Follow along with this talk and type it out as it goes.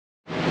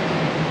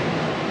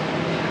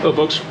Hello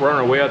folks, we're on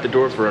our way out the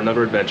door for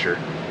another adventure.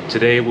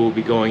 Today we'll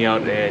be going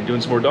out and doing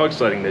some more dog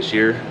sledding this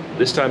year.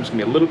 This time it's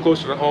going to be a little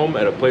closer to home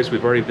at a place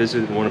we've already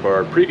visited in one of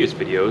our previous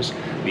videos,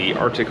 the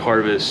Arctic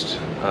Harvest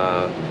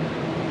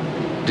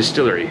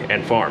Distillery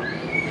and Farm.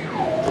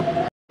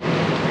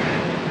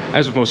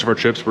 As with most of our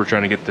trips, we're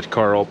trying to get the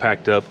car all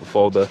packed up with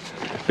all the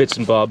bits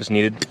and bobs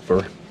needed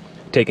for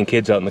taking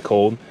kids out in the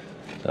cold.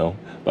 So,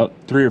 about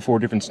 3 or 4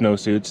 different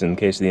snowsuits in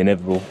case of the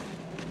inevitable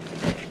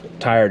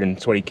tired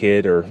and sweaty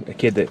kid, or a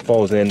kid that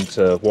falls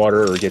into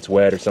water or gets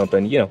wet or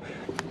something, you know,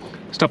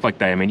 stuff like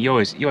that. I mean, you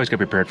always get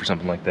prepared for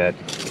something like that.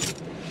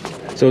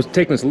 So it's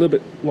taking us a little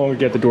bit longer to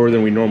get the door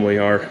than we normally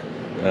are.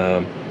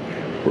 We're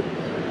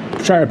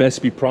try our best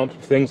to be prompt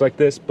with things like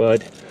this,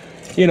 but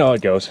you know how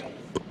it goes.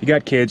 You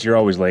got kids, you're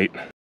always late.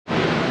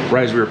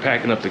 Right as we were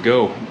packing up to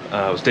go,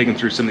 I was digging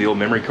through some of the old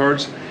memory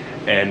cards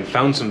and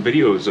found some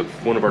videos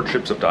of one of our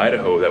trips up to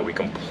Idaho that we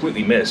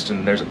completely missed,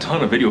 and there's a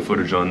ton of video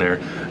footage on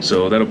there,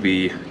 so that'll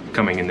be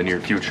coming in the near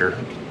future.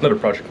 Another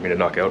project for me to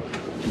knock out.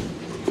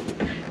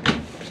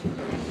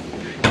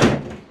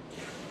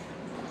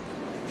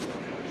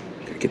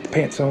 Gotta get the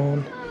pants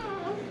on.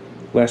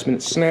 Last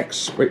minute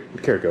snacks. Wait,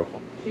 where'd Kara go?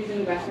 She's in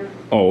the bathroom.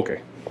 Oh,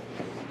 okay.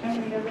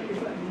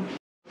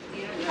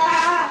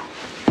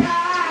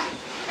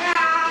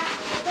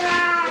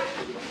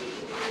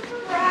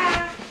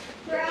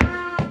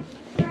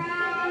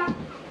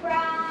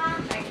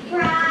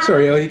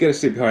 Sorry, Elle, you gotta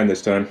sit behind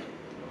this time.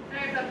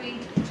 Alright, puppy.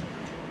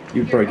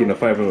 You'd probably get in a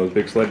fight with one of those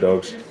big sled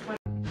dogs.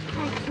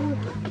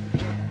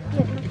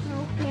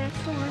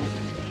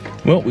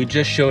 Well, we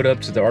just showed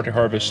up to the Arctic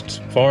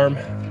Harvest farm,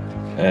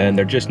 and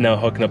they're just now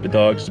hooking up the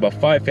dogs. There's about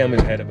 5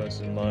 families ahead of us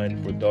in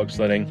line for dog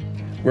sledding.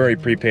 We're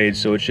already prepaid,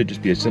 so it should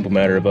just be a simple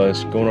matter of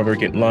us going over,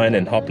 getting in line,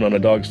 and hopping on a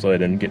dog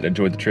sled and getting to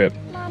enjoy the trip.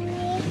 Mommy.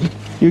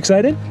 You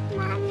excited?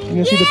 Mommy. You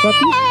gonna see the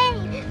puppies?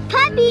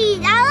 Puppies!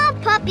 I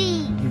love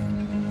puppies!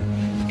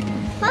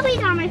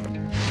 Puppies are my...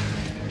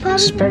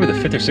 This is probably the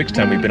 5th or 6th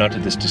time we've been out to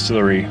this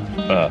distillery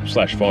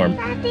slash farm,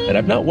 and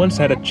I've not once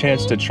had a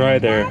chance to try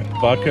their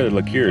vodka or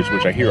liqueurs,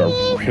 which I hear are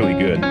really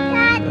good.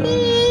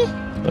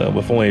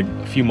 With only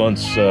a few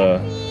months.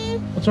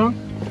 What's wrong?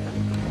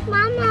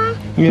 Mama.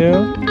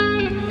 Yeah.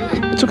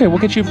 It's okay. We'll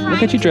get you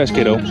dressed,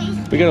 kiddo.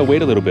 We gotta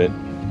wait a little bit.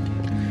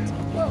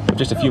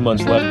 Just a few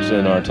months left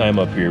in our time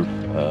up here.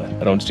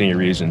 I don't see any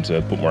reason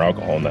to put more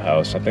alcohol in the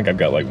house. I think I've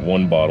got like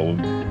 1 bottle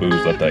of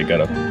booze left that I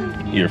gotta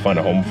either find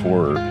a home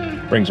for or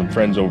bring some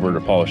friends over to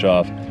polish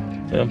off.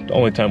 Yeah,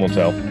 only time will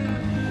tell.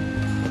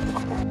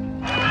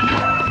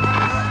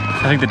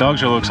 I think the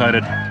dogs are a little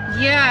excited.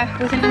 Yeah,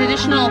 with an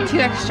additional 2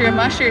 extra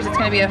mushers, it's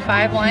going to be a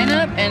 5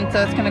 lineup, and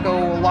so it's going to go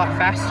a lot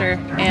faster.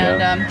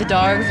 And the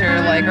dogs are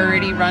like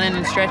already running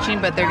and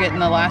stretching, but they're getting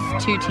the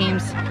last 2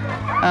 teams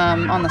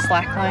on the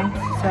slack line.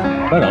 So.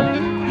 Right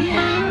on.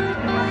 Yeah.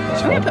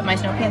 I'm going to put my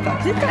snow pants on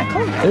because it's kind of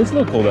cold. It's a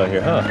little cold out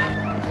here, huh?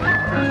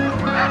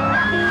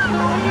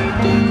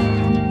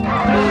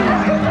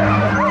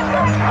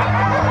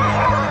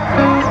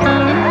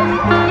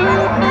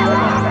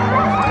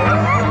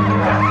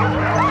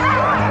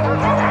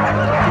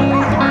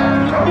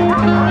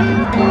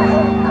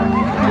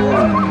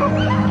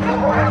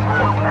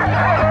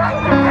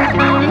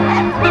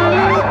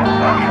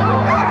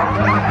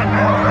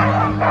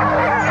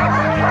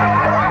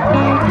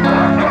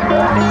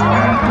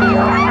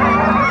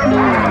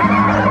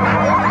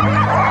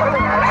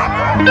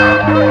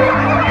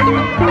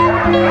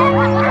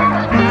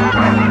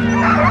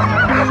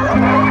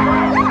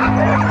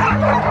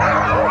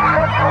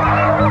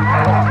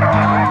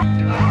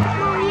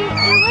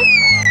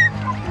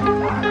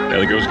 Yeah,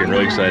 the girls are getting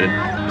really excited.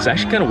 It's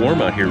actually kind of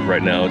warm out here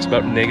right now. It's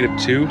about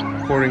 -2,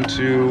 according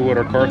to what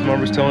our car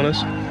thermometer was telling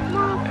us.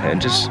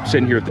 And just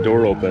sitting here with the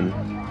door open,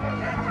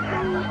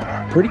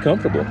 pretty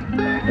comfortable.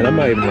 And I'm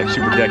not even like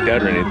super decked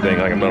out or anything.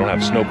 Like I don't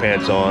have snow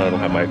pants on. I don't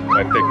have my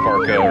thick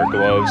parka or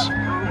gloves.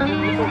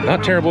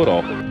 Not terrible at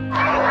all.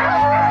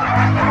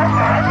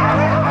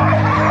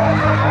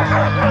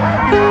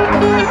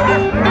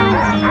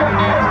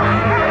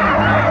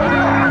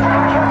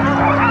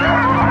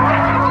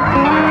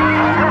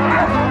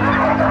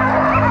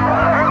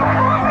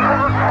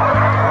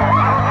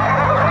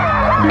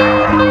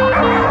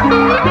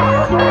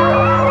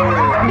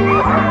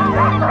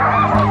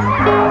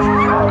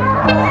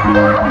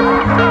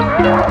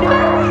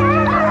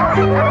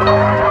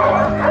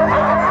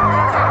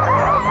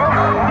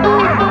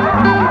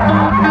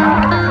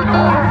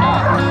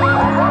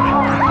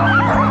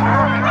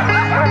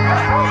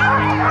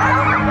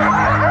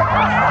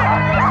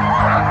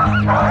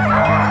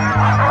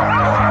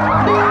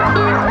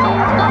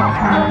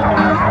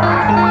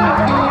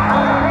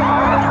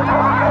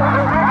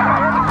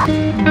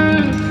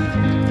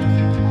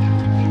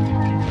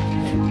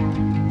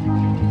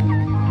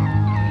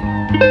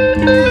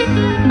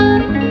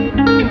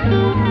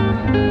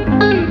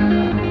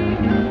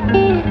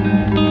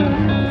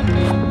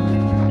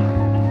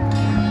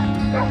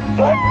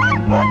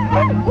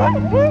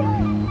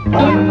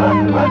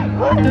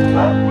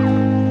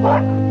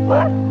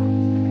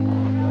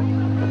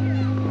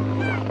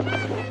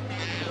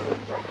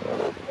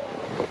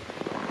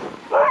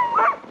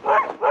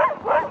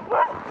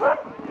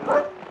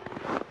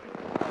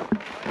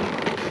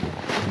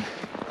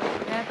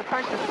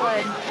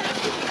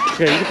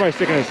 Okay, you can probably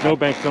stick it in a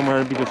snowbank somewhere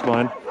and be just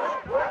fine.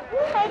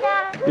 Hey,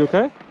 Dad. You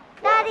okay?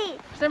 Daddy.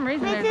 For some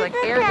reason, This there's is like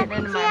the air getting tip.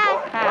 into my She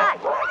has hat.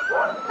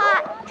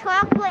 hot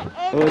chocolate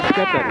in Oh, it's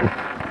got there.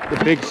 that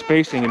the big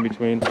spacing in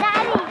between. Daddy.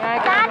 Yeah,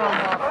 I gotta go and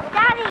walk.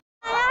 Daddy.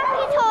 Maya,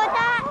 please hold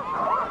that.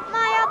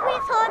 Maya,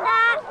 please hold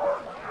that.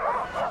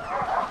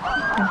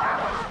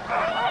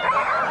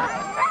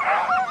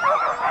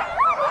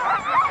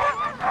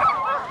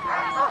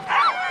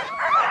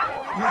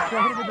 You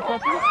excited with the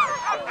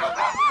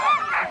puppy?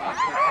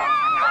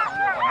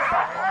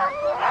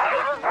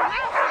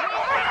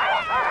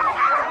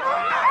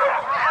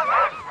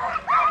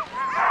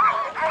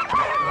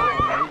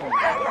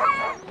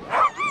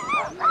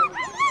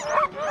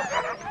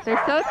 They're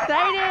so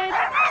excited.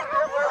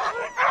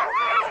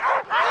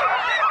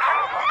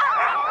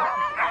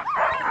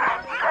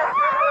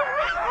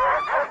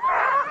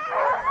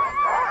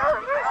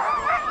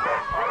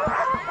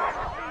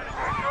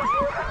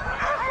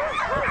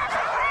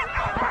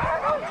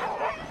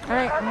 All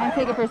right, I'm gonna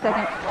take it for a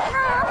second.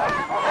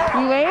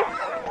 You wave?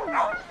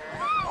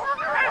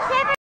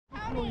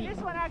 This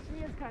one actually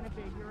is kind of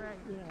big, you're right.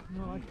 Yeah,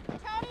 no,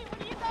 Tony,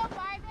 when you go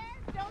by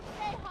there, don't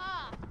say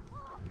ha.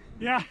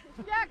 yeah,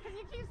 Yeah, because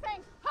you keep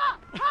saying ha,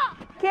 ha.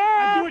 I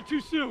do Care, it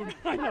too soon.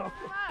 I know.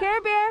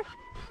 Care Bear.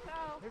 So,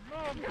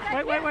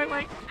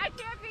 Wait. I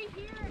can't be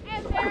here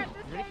and there at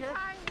the same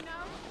time, you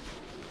know?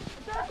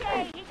 It's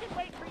okay, he can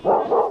wait for you.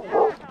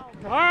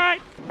 All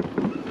right,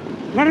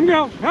 let him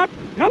go. Up.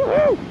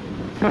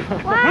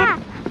 Wow.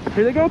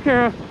 Here they go,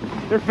 Kara.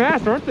 They're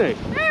fast, aren't they?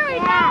 There we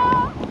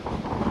Yeah. go.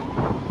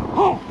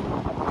 Oh,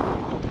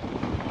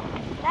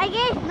 I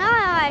get snow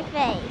on my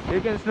face. You're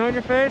getting snow in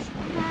your face?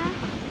 Uh-huh.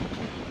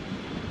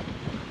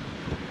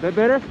 Is that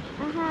better?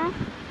 Uh-huh.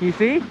 Can you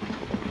see?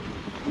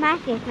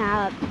 Mac is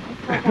now up.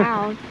 It's so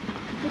down.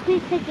 You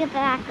please pick it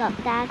back up,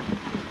 Dad.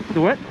 The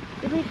what?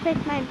 You please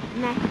pick my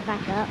Mac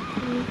back up,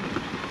 please.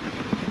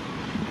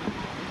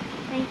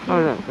 Thank you. Oh,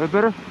 is that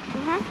better?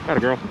 Uh-huh. Got a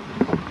girl.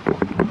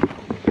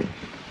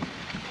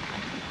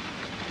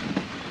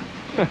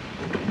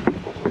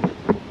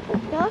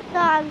 Those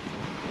dogs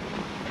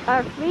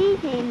are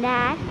freezing,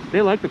 Dad.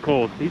 They like the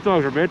cold. These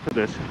dogs are made for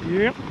this.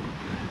 yep.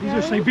 These are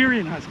Really?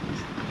 Siberian Huskies.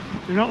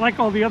 They're not like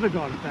all the other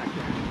dogs back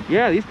there.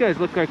 Yeah, these guys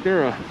look like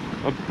they're a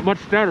much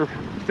stouter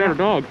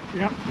dog.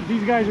 Yep,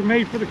 these guys are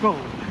made for the cold.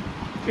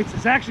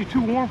 It's actually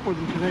too warm for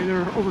them today.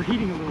 They're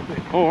overheating a little bit.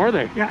 Oh, are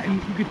they? Yeah, and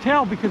you could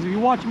tell because if you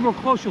watch them real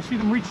close, you'll see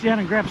them reach down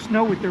and grab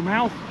snow with their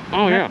mouth.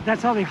 Oh, yeah.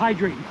 That's how they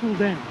hydrate and cool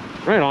down.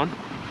 Right on.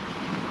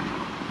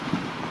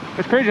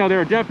 That's crazy how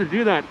they're adapted to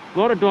do that. A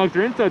lot of dogs,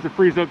 their insides would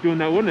freeze up doing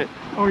that, wouldn't it?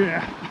 Oh,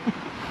 yeah.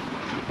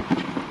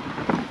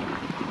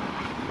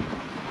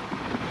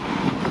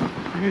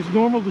 And it's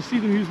normal to see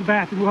them use the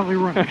bathroom while they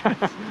run,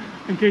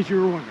 in case you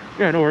were wondering.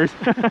 Yeah, no worries.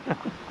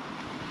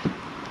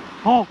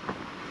 Halt.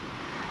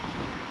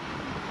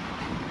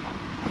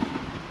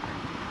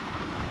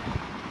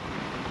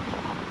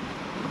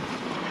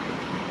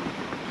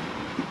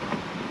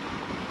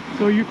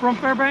 So you from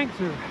Fairbanks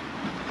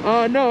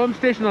or? No, I'm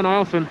stationed on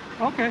Eielson.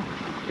 Okay.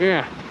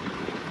 Yeah.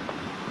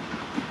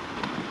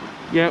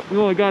 Yeah, we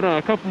only got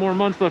a couple more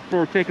months left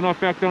before we're taking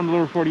off back down to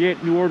Lower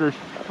 48, new orders.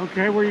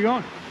 Okay, where are you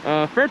going?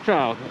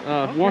 Fairchild,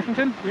 Okay.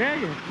 Washington.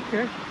 Yeah,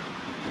 okay.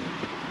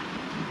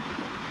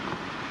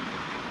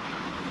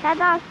 That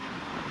dog's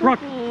Ruck,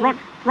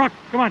 pooping.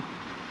 come on.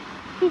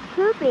 He's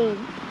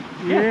pooping.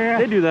 Yeah,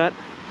 They do that.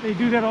 they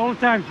do that all the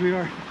time,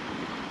 sweetheart.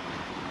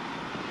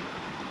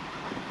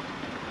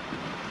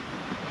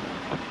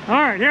 All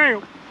right, here you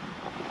go.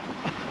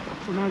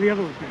 So now the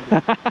other one's going to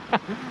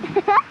do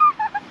it.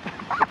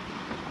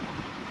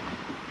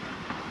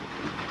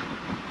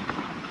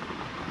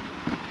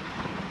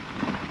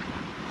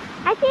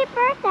 I see a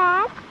bird,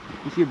 Dad.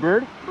 You see a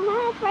bird?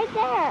 Uh-huh, it's right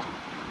there.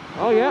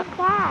 Oh, yeah. In the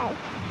sky.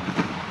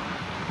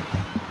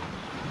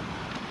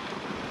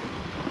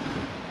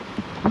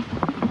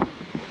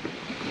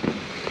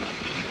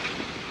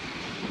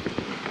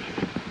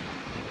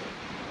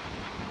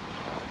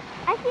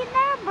 I see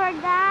another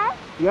bird, Dad.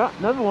 Yeah,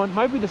 another one.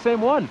 Might be the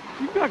same one.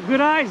 You've got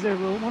good eyes there,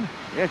 little one.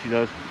 Yeah, she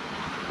does.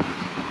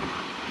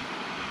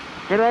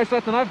 Better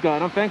eyesight than I've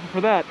got. I'm thankful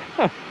for that.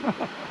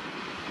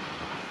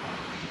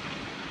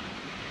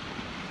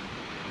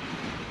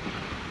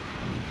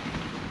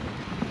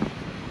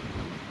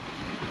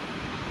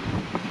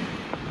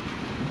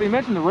 So you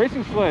mentioned the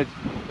racing sleds.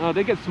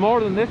 They get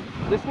smaller than this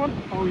one?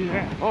 Oh,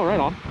 yeah. Oh, right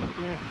on.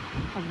 Yeah.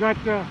 I've got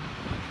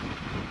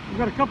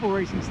a couple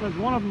racing sleds.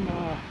 One of them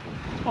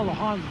is called a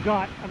Hans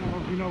Gott. I don't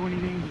know if you know any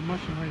names of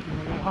mushroom or anything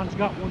like that. Hans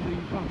Gott won the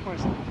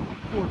conquest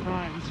 4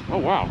 times. Oh,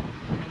 wow.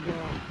 And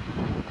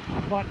I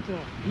bought,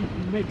 he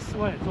makes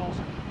sleds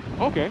also.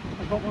 Okay.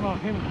 I bought one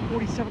off him at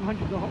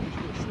 $4,700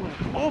 for a sled.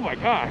 Oh my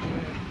gosh.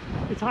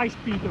 It's high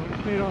speed though.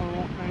 It's made out of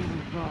all kinds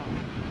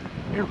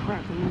of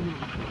aircraft aluminum.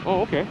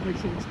 Oh, okay.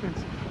 Makes it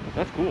expensive.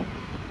 That's cool.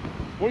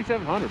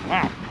 4,700.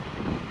 Wow.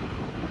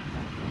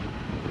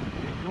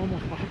 You can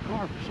almost buy a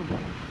car for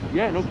somebody.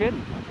 Yeah, no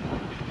kidding.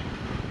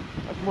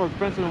 That's more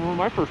expensive than one of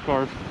my first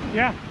cars.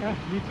 Yeah,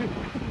 me too.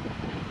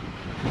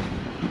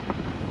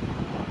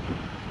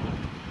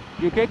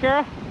 You okay,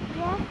 Kara?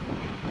 Yeah.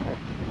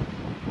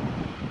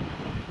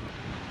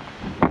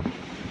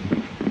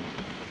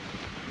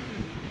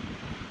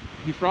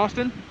 You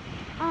frosting?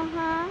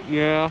 Uh-huh.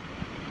 Yeah.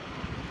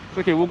 It's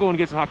okay, we'll go and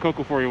get some hot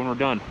cocoa for you when we're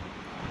done.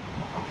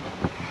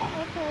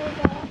 Okay,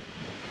 then.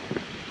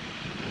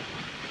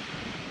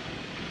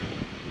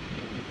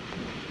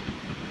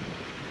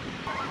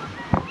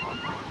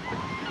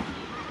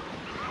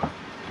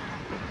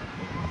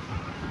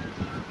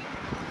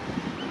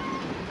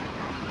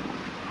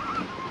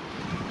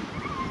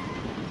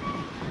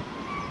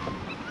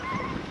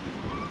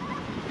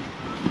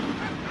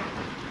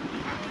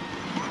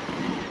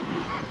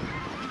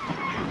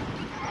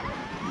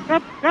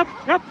 Up,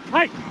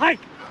 hike.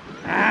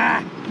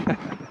 Ah.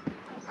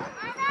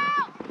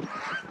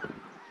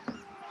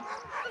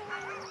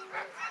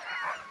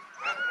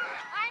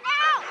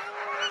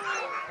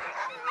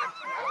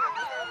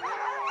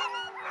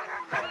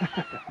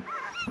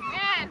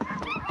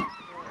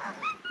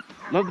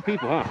 Love the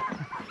people, huh?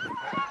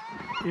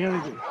 Yeah,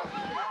 they do.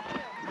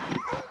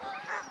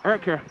 All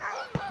right, Kara.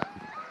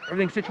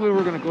 Everything's situated.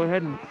 We're gonna go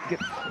ahead and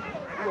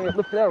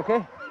lift it out,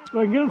 okay? Let's go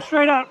ahead and get them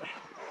straight out.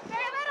 They're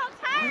a little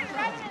tired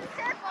running in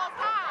circles,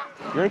 huh?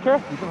 You ready,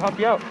 Kara? You can help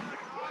you out.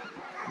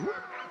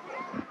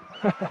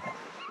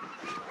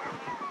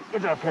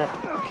 Good job, Kara.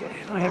 Okay,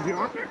 I have your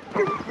arm.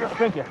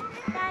 Thank you.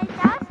 Guys,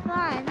 that was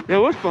fun. Yeah, it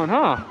was fun,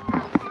 huh?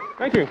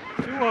 Thank you.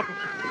 You're welcome.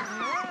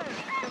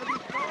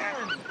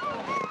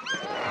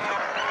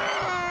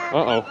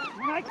 Uh-oh.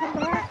 When I come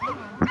back,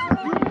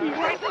 you'll be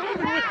right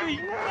even with me.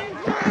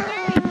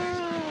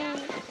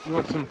 You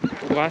want some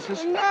glasses?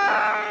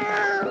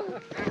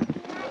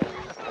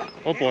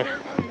 Oh boy. What?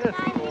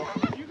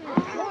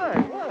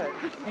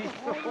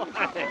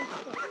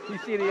 You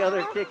see the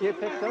other kick you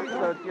picked up,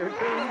 so it's your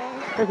turn.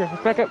 Okay,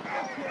 let's back up.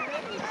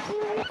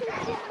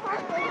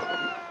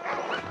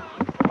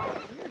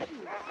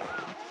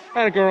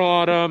 Atta girl,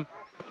 Autumn.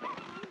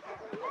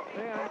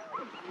 Daddy.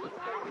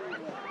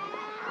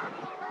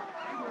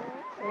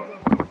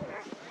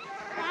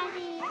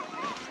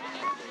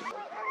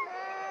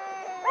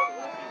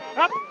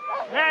 Up.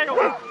 There you go.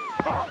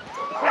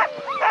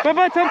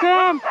 Bye-bye, Tom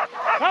Tom.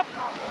 Up.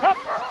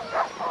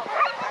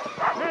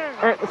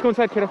 All right, let's go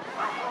inside, kiddo.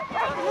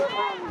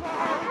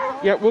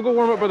 Yeah, we'll go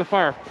warm up by the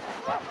fire.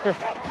 Here.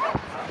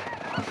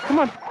 Come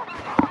on.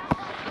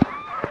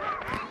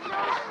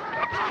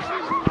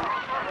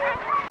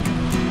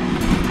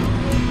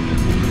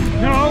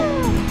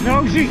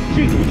 No, Jeep.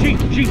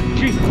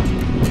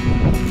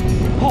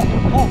 Halt.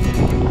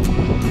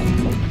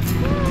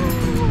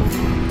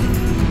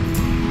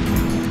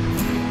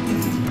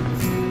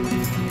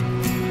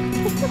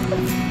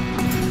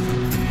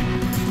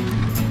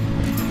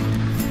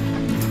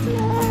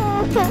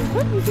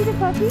 You see the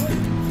puppies?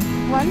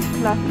 One's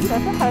fluffy,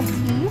 that's a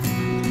husky.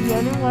 The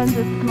other one's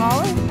a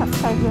smaller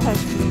type of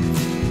husky.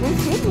 They're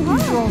shaky, These are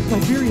huh? all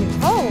Siberian.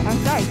 Oh, I'm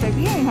sorry,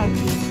 Siberian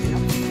husky.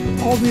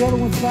 All the other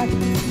ones back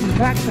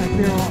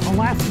there are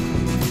Alaskan.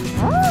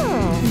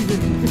 Oh. These are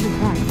different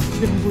kinds,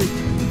 different breeds.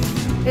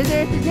 Is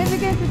there a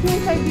significance between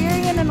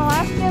Siberian and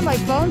Alaskan,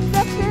 like bone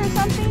structure or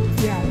something?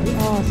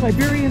 Yeah,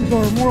 Siberians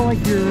are more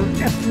like your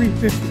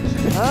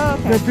F-350s. Oh,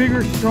 okay. They're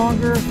bigger,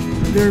 stronger.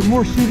 They're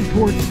more suited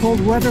towards cold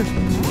weather.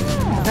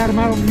 Ah, Had them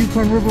out on the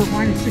Yukon River at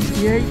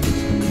 -68.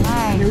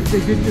 nice.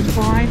 They did just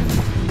fine.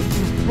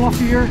 They're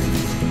fluffier,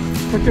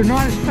 but they're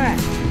not as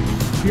fast.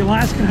 The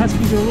Alaskan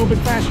Huskies are a little bit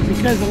faster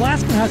because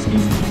Alaskan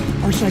Huskies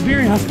are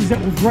Siberian Huskies that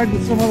will bred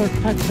with some other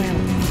type of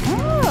animal.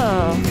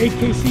 Oh.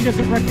 AKC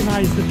doesn't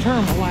recognize the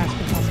term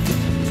Alaskan Husky,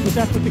 but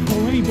that's what they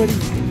call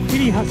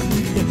any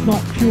husky that's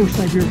not pure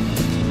Siberian.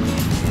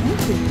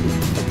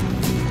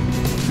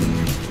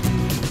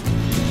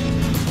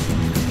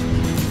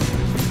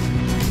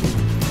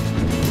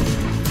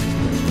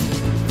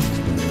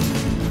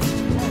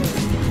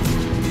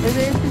 Is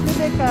there a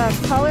specific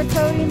color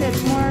coding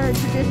that's more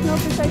traditional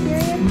for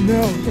Siberian?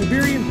 No,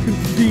 Siberians can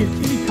be in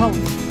any color.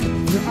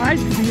 Their eyes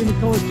can be any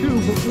color too,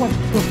 but what's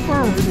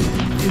preferred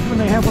is when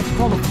they have what's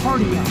called a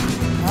party eye.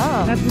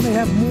 Oh. That's when they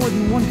have more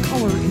than one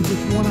color in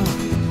just one eye.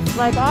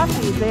 Like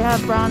Aussies, they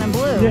have brown and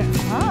blue. Yeah.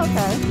 Oh,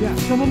 okay. Yeah,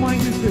 some of mine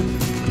do too.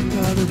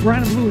 They're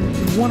brown and blue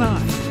in one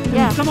eye. And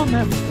Yeah. some of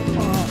them have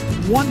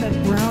one that's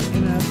brown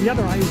and the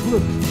other eye is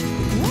blue.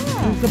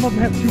 Yeah. And some of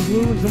them have two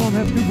blue and some of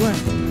them have two brown.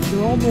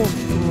 They're all normal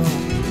for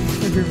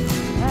Siberian.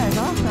 That is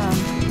awesome.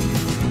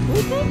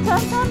 We think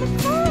Tom Tom is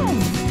fun.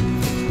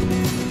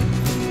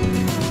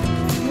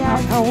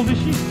 Yeah, How old is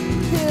she?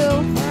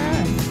 2.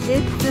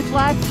 It's this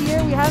last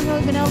year we haven't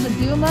really been able to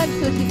do much,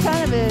 so she's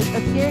kind of a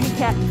scaredy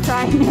cat to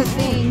try new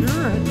things.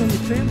 Sure, that's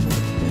understandable.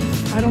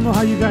 I don't know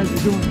how you guys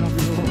are doing, I'll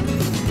be real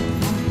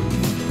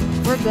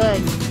honest. We're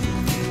good.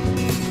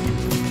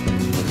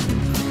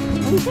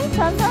 You think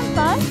Tom Tom's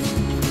fun?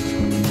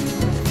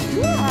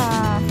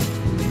 Yeah.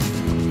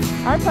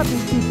 Our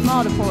puppy's too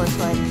small to pull her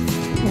sled.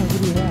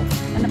 What do you have?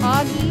 An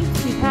Augie,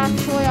 she's half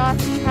toy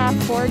Aussie, half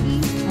Corgi.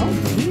 Oh,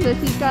 So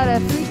she's got a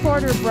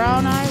 3/4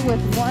 brown eye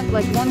with one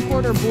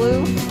 1/4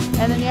 blue,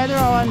 and then the other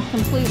one's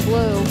complete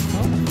blue.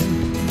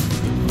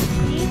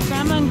 She's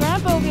Grandma and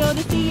Grandpa will be able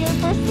to see your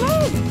first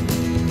sled.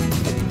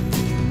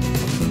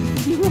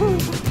 You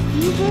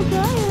go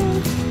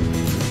tired.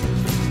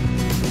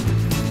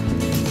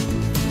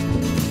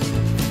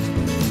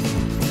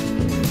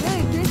 Really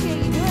appreciate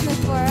you doing this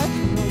for us.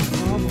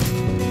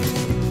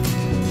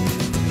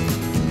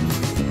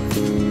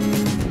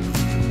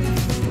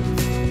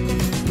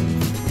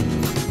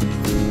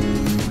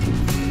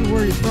 So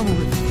where are you from over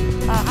here?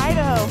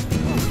 Idaho.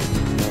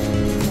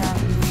 Yeah.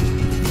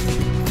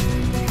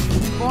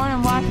 Born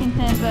in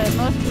Washington, but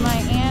most of my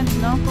aunts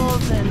and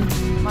uncles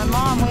and my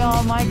mom, we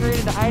all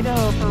migrated to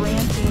Idaho for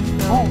ranching.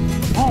 So.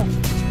 Home.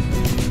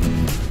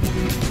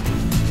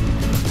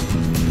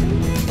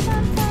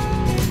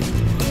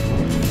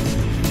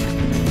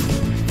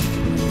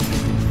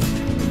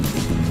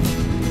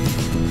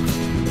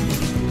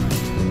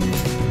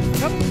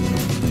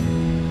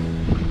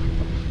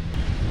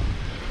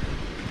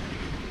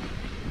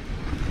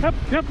 Yep.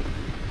 Yep.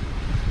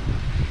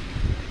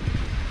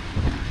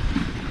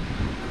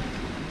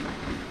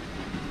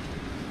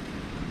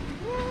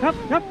 Yep.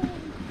 Yep.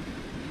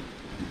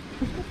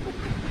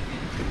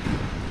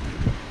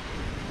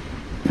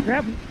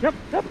 Grab. Yep.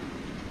 Yep.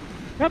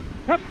 Yep.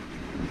 Yep.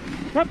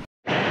 Yep.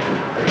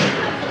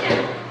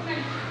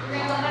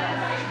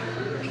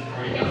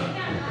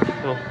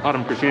 Well,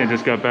 Autumn and Christina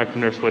just got back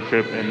from their sled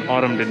trip, and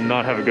Autumn did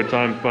not have a good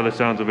time by the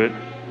sounds of it.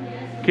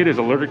 Kid is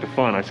allergic to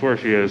fun, I swear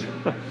she is.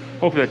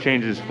 Hopefully that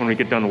changes when we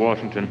get down to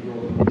Washington.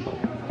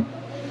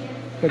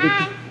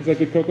 Is that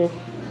good, Coco?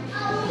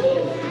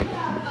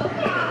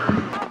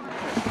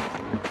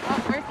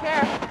 Oh, where's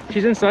Kara?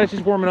 She's inside, she's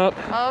warming up.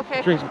 Oh,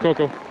 okay. Drink some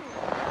cocoa.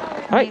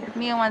 Hi.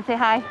 Mia wants to say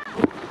hi.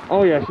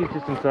 Oh yeah, she's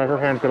just inside. Her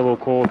hands got a little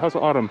cold. How's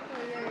Autumn?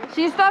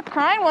 She stopped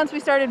crying once we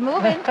started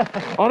moving.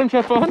 Autumn, you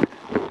have fun? You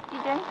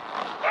did?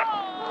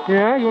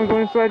 Yeah? You want to go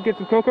inside and get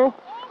some cocoa?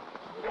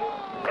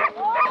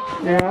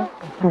 Yeah?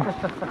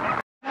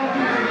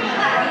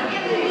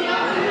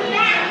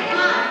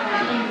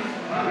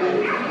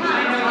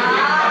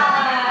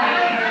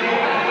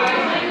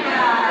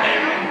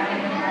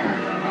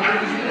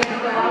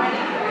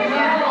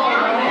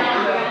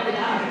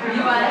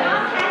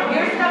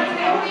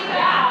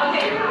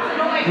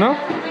 No?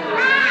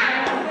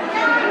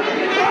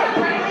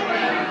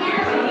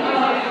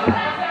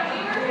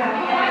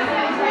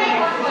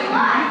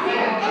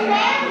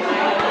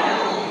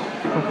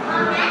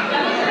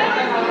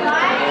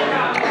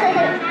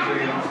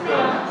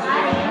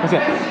 What's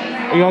that?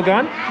 Are you all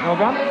gone? You all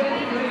gone?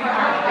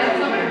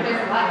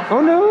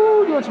 Oh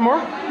no! You want some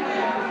more?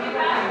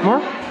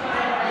 More?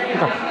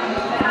 Okay.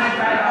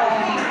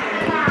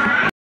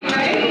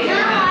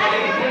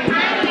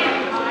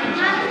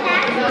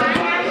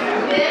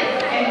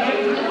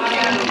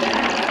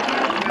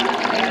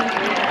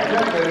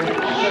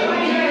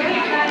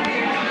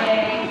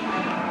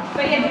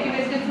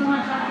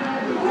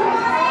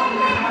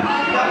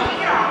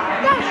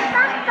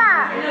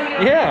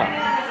 Yeah.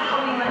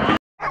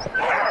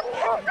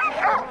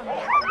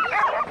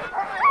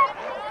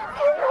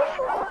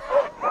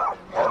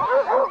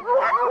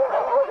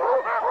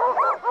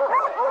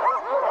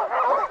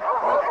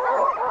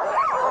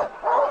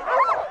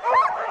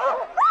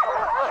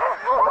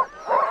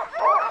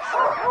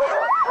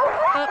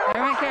 Oh,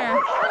 there went Kara.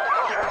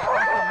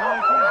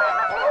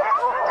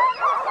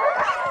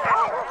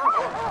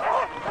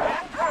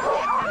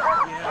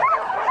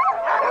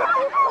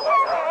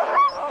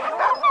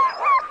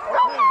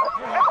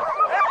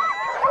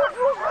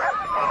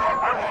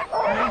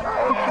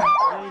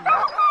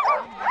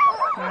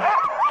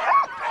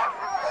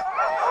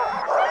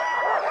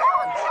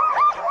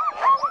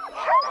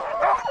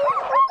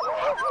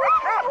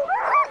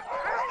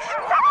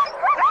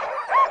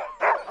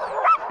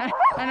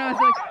 I know,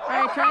 it's like,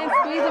 alright, try and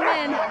squeeze them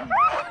in.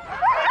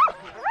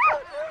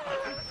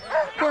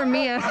 Poor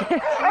Mia.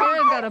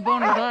 Kara's got a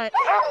bony butt.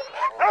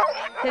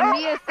 Can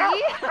Mia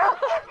see?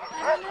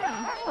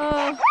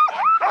 Oh.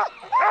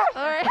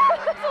 Alright,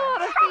 that's a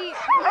lot of feet.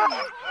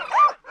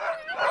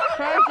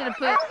 Probably should have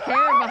put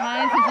Kara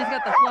behind since she's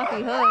got the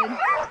fluffy hood.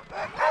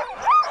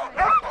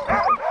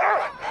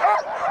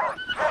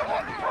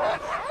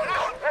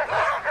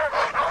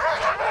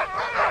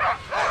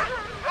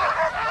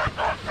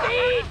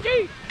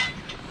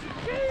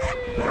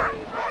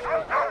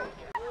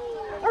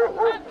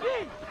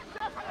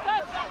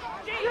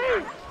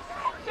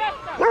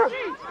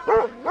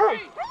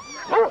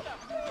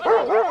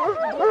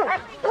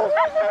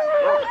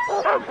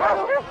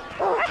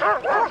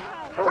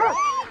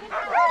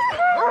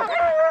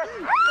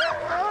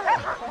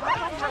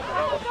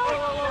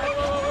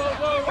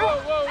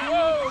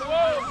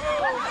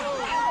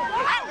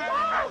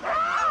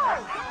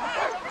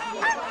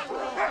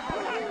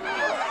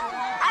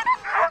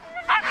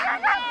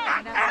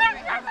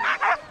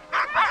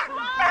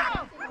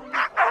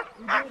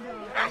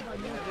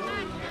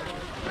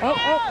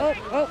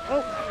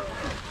 Oh.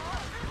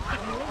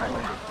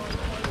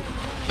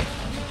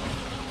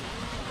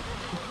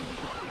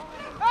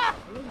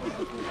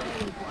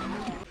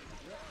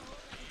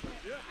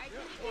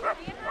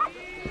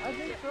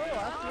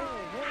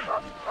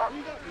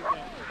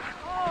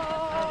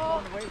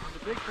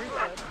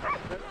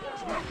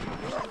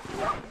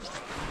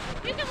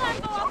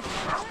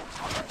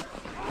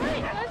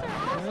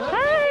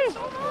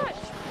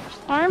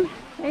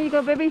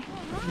 go, baby.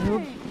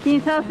 Can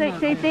you tell us,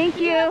 say thank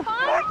you?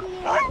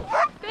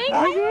 Thank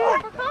you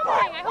for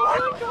coming. I hope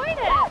you enjoyed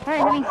it. All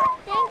right, honey.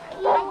 Thank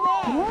you.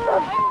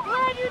 I'm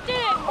glad you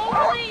did.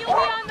 Hopefully you'll be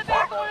on the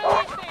back of one of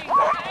these things,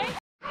 okay?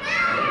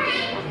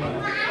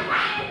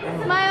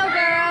 Smile,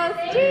 girls.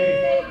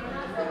 Cheese.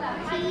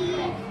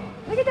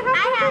 Look at the I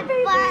had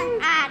fun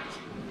at.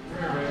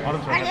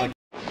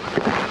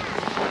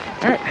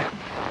 All right,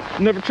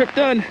 another trip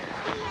done.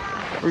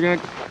 We're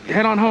gonna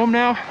head on home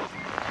now,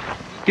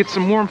 get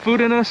some warm food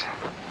in us,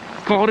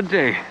 call it a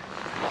day.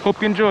 Hope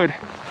you enjoyed.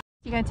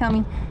 You gotta tell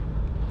me,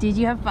 did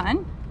you have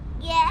fun?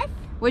 Yes.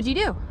 What'd you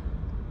do?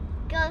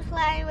 Go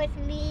sledding with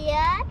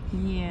Mia.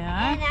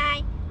 Yeah. And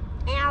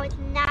I was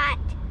not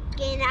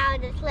getting out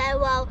of the sled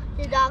while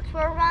the dogs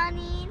were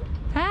running.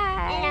 And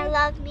I Hi.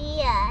 love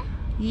Mia.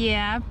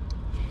 Yeah.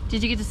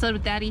 Did you get to sled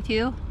with Daddy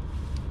too?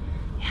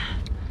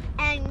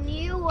 And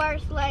you were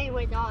sledding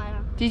with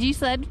Autumn. Did you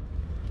sled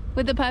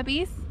with the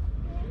puppies?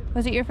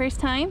 Was it your first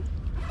time?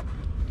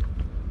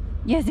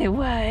 Yes, it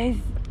was.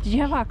 Did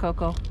you have hot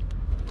cocoa?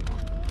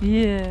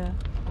 Yeah.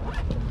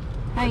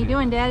 How you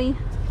doing, Daddy?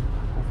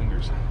 Cool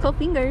fingers. Cool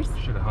fingers.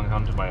 Should have hung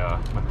on to my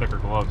my thicker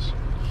gloves.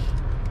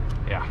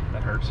 Yeah,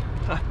 that hurts.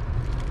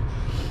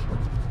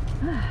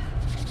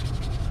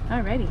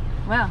 Alrighty.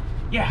 Well,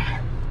 Yeah.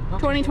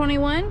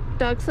 2021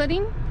 dog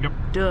sledding Yep.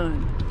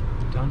 done.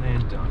 Done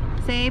and done.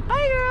 Say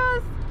bye,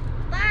 girls.